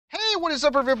what is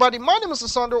up, everybody? My name is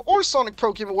Alessandro, or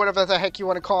SonicPro, whatever the heck you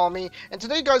want to call me. And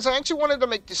today, guys, I actually wanted to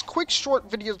make this quick, short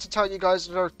video to tell you guys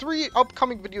there are 3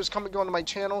 upcoming videos coming on my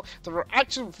channel that are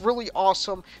actually really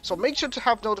awesome. So make sure to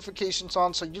have notifications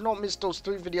on so you don't miss those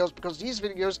 3 videos, because these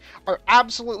videos are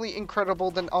absolutely incredible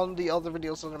than on the other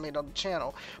videos that I made on the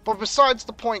channel. But besides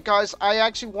the point, guys, I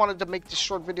actually wanted to make this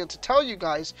short video to tell you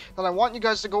guys that I want you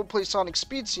guys to go play Sonic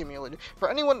Speed Simulator. For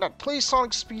anyone that plays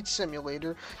Sonic Speed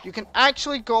Simulator, you can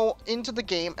actually go into the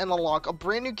game and unlock a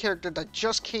brand new character that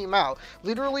just came out.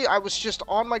 Literally, I was just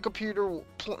on my computer,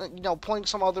 playing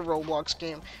some other Roblox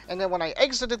game, and then when I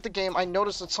exited the game, I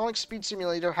noticed that Sonic Speed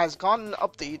Simulator has gotten an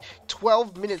update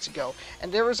 12 minutes ago,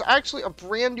 and there is actually a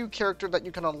brand new character that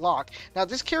you can unlock. Now,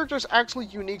 this character is actually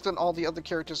unique than all the other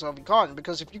characters I've gotten,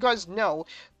 because if you guys know,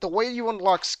 the way you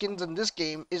unlock skins in this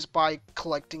game is by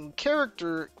collecting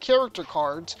character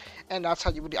cards, and that's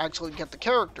how you would actually get the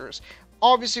characters.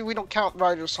 Obviously, we don't count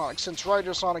Rider Sonic, since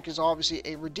Rider Sonic is obviously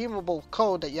a redeemable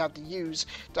code that you have to use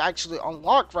to actually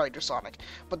unlock Rider Sonic.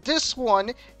 But this one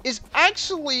is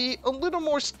actually a little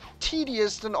more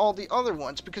tedious than all the other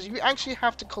ones, because you actually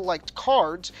have to collect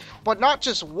cards, but not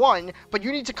just one, but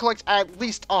you need to collect at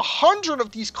least 100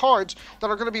 of these cards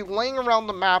that are going to be laying around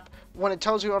the map when it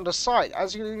tells you on the side.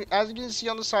 As you can see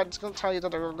on the side, it's going to tell you that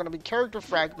there are going to be character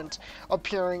fragments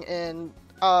appearing in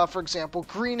for example,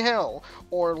 Green Hill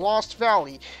or Lost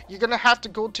Valley. You're gonna have to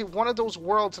go to one of those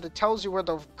worlds that it tells you where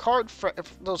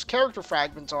those character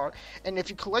fragments are, and if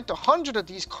you collect 100 of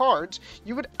these cards,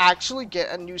 you would actually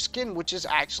get a new skin, which is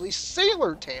actually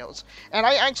Sailor Tails. And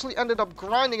I actually ended up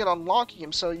grinding and unlocking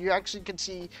him, so you actually can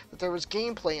see that there was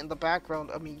gameplay in the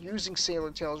background of me using Sailor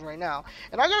Tails right now.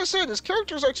 And I gotta say, this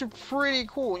character is actually pretty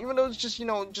cool, even though it's just,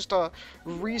 just a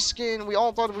reskin. We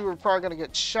all thought we were probably gonna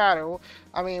get Shadow.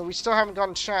 I mean, we still haven't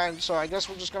gotten Shadow, so I guess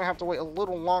we're just gonna have to wait a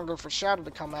little longer for Shadow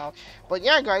to come out. But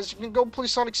yeah, guys, you can go play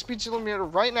Sonic Speed Simulator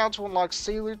right now to unlock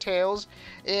Sailor Tails.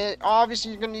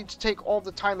 Obviously, you're gonna need to take all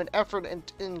the time and effort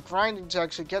in grinding to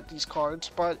actually get these cards,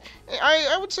 but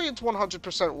I would say it's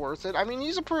 100% worth it. I mean,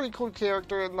 he's a pretty cool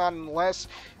character, nonetheless.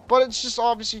 But it's just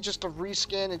obviously just a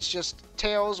reskin. It's just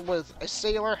Tails with a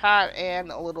sailor hat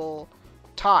and a little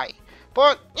tie.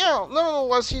 But, yeah,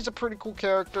 nonetheless, he's a pretty cool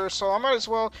character, so you might as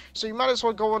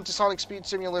well go into Sonic Speed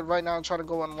Simulator right now and try to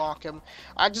go unlock him.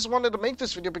 I just wanted to make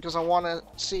this video because I want to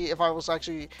see if I was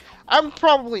actually... I'm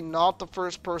probably not the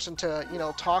first person to,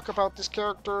 talk about this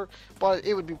character, but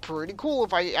it would be pretty cool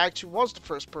if I actually was the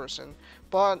first person.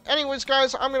 But anyways,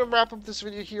 guys, I'm going to wrap up this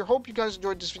video here. Hope you guys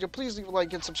enjoyed this video. Please leave a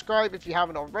like and subscribe if you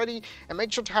haven't already. And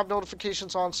make sure to have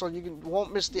notifications on so you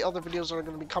won't miss the other videos that are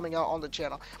going to be coming out on the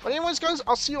channel. But anyways, guys,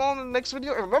 I'll see you all in the next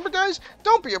video. And remember, guys,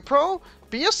 don't be a pro,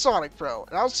 be a Sonic Pro.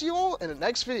 And I'll see you all in the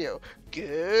next video.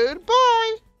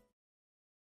 Goodbye!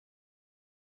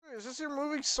 Is this here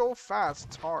moving so fast?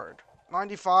 It's hard.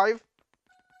 95?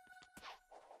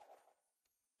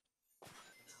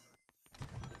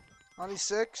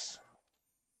 $96?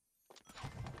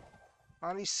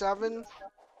 97.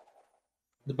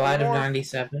 The blind of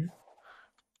 97.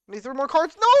 Need 3 more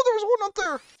cards? No, there was one up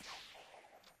there.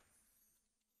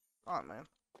 Oh man.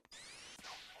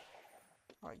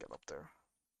 I get up there.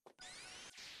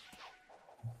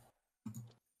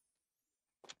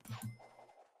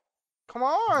 Come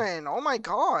on! Oh my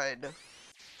god.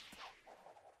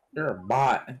 You're a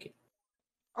bot. Okay.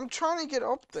 I'm trying to get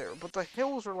up there, but the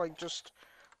hills are like just...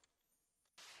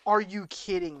 Are you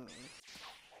kidding me?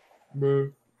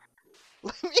 Boo.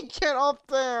 Let me get up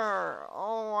there!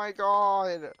 Oh my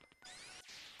god.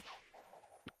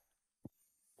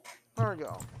 There we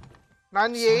go.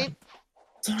 98?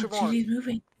 Sonic 2 more.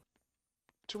 moving.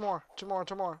 2 more.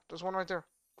 There's one right there.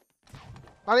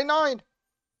 99!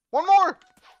 1 more!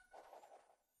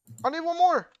 I need 1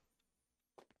 more!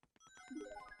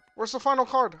 Where's the final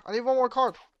card? I need 1 more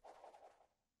card.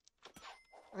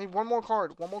 I need 1 more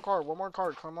card. 1 more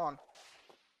card. Come on.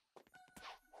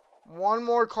 1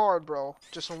 more card, bro.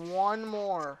 Just 1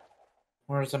 more.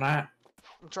 Where's it at?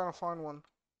 I'm trying to find one.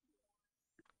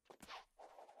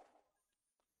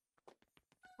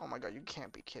 Oh my god, you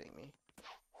can't be kidding me.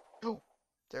 Oh,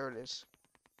 there it is.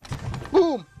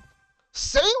 Boom!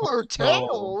 Sailor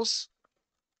Tails?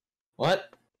 What?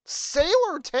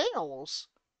 Sailor Tails?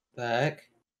 The heck?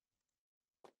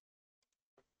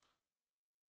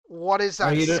 What is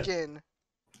that skin?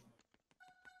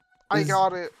 I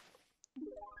got it.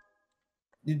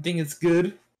 You think it's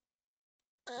good?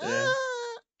 Yeah.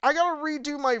 I gotta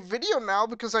redo my video now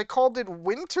because I called it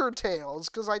Winter Tails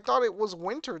because I thought it was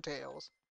Winter Tails.